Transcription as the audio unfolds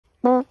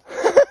Hello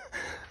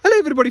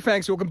everybody,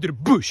 thanks, welcome to the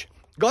bush.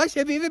 Guys,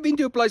 have you ever been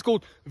to a place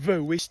called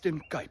the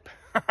Western Cape?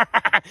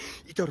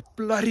 It are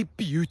bloody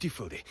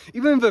beautiful there.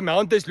 Even the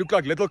mountains look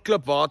like little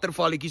clip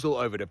watervalletjies all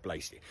over the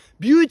place there.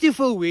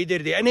 Beautiful weather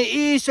there, and the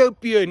air is so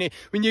pure.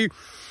 When you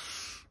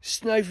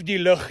snuif die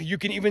lug, you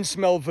can even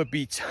smell the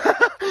beats.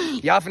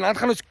 Ja, vanaand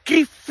gaan ons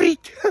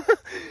kriefriet.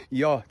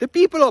 Ja, the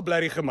people are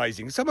bloody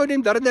amazing. Some of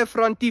them don't have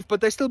front teeth, but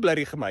they're still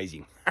bloody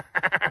amazing.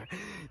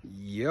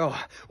 Yeah,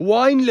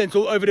 winelands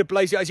all over the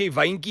place as jy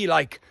wyntjie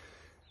like.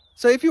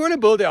 So if you want to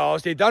build a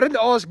house there, don't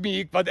ask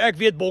me wat ek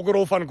weet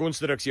bokkerol van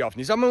konstruksie af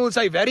nie. Someone will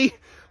say, "Very,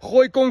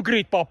 gooi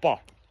concrete, papa."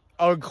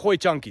 I'll gooi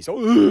chunkies.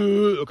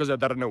 Because I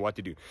don't know what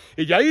to do.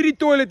 Het jy hierdie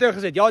toilet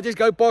ingesit? Ja, just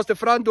go past the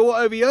front door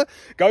over here.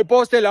 Go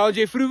past the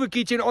lounge, through the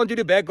kitchen, onto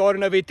the back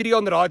garden, and 3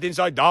 on the right and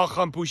side, daar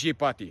gaan push jy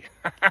patty.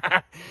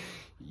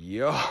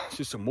 Ja,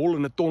 soos 'n mol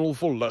in 'n tunnel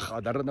vol lug. I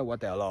don't know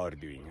what the hell are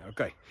doing.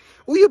 Okay.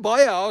 Hoe you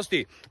buy a house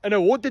there, and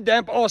a water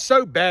damp are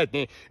so bad,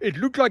 nee. It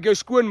look like jou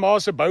skoonma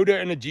se boude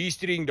in a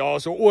G-string daar,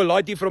 so a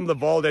lady from the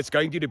Val that's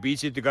going to the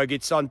beach to go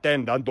get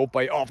suntan, dan dop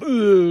hy af.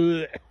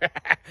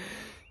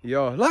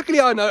 Yeah,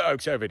 luckily I know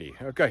oaks over there.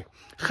 Okay.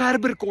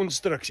 Gerber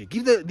Konstruksie.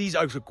 Give these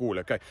oaks a call,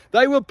 okay.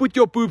 They will put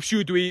your poop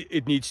chute where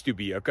it needs to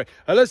be, okay.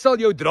 Hulle sal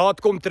jou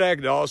draad kom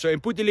trek daar so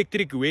and put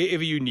electric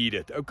wherever you need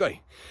it, okay.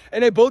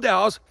 And they build a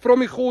house from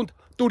die grond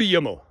tot die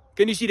hemel.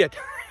 Can you see that?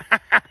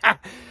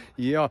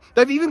 Yeah,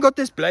 they've even got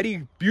this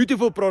bloody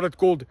beautiful product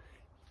called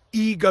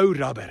Ego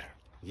Rubber.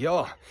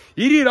 Ja,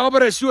 hierdie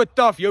rubber is so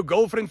tough, jou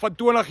girlfriend van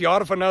 20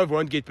 jaar van nou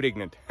won't get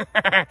pregnant.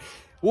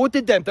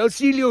 Water damp, they'll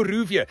seal your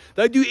roof here.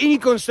 They'll do any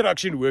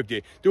construction work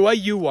there, the way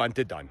you want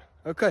it done.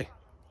 Okay,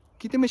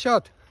 give them a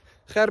shot.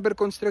 Gerber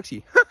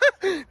Konstruksie.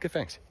 Okay,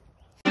 thanks.